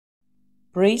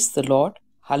Praise the Lord.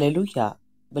 Hallelujah.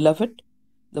 Beloved,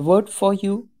 the word for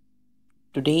you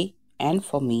today and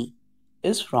for me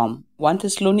is from 1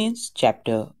 Thessalonians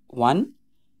chapter 1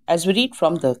 as we read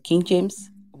from the King James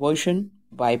Version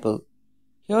Bible.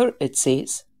 Here it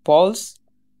says, Paul's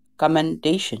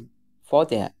commendation for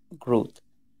their growth.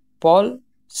 Paul,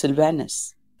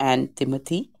 Silvanus, and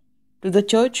Timothy to the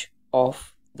church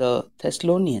of the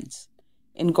Thessalonians,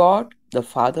 in God the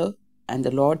Father and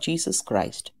the Lord Jesus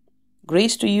Christ.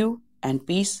 Grace to you and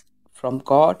peace from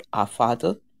God our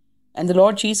Father and the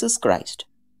Lord Jesus Christ.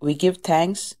 We give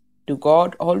thanks to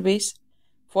God always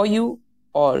for you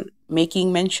all,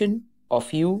 making mention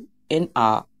of you in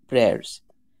our prayers,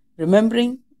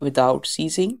 remembering without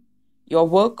ceasing your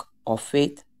work of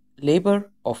faith,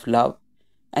 labor of love,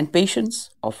 and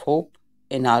patience of hope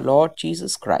in our Lord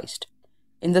Jesus Christ,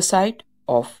 in the sight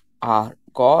of our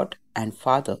God and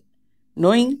Father,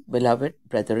 knowing, beloved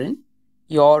brethren,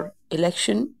 your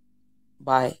election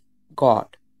by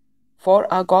God.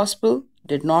 For our gospel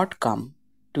did not come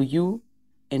to you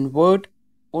in word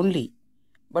only,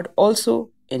 but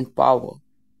also in power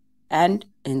and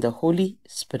in the Holy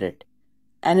Spirit,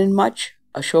 and in much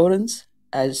assurance,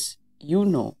 as you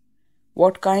know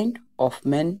what kind of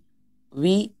men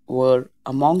we were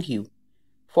among you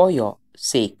for your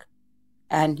sake,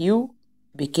 and you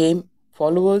became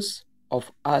followers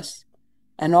of us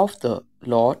and of the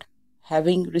Lord,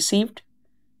 having received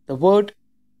the word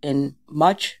in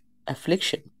much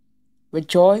affliction, with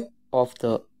joy of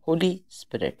the Holy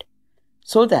Spirit,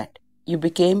 so that you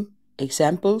became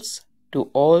examples to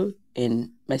all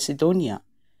in Macedonia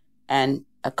and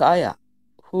Achaia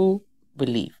who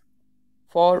believe.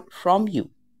 For from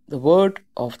you the word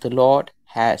of the Lord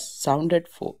has sounded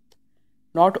forth,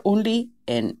 not only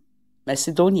in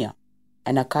Macedonia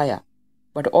and Achaia,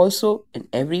 but also in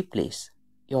every place.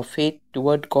 Your faith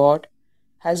toward God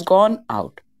has gone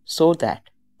out, so that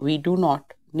we do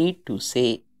not need to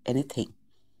say anything.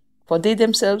 For they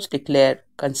themselves declare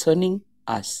concerning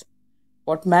us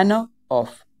what manner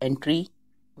of entry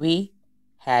we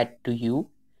had to you,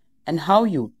 and how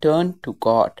you turned to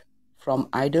God from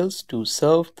idols to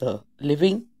serve the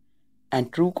living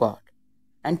and true God,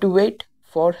 and to wait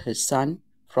for his Son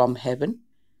from heaven,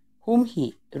 whom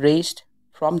he raised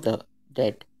from the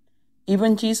dead,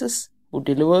 even Jesus, who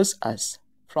delivers us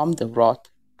from the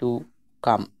wrath to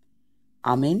come.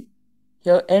 Amen.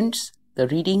 Here ends the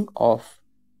reading of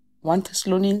 1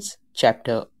 Thessalonians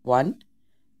chapter 1,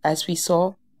 as we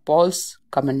saw Paul's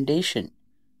commendation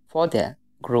for their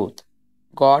growth.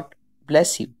 God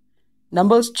bless you.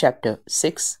 Numbers chapter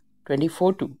 6,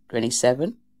 24 to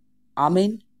 27.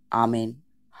 Amen. Amen.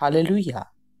 Hallelujah.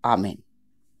 Amen.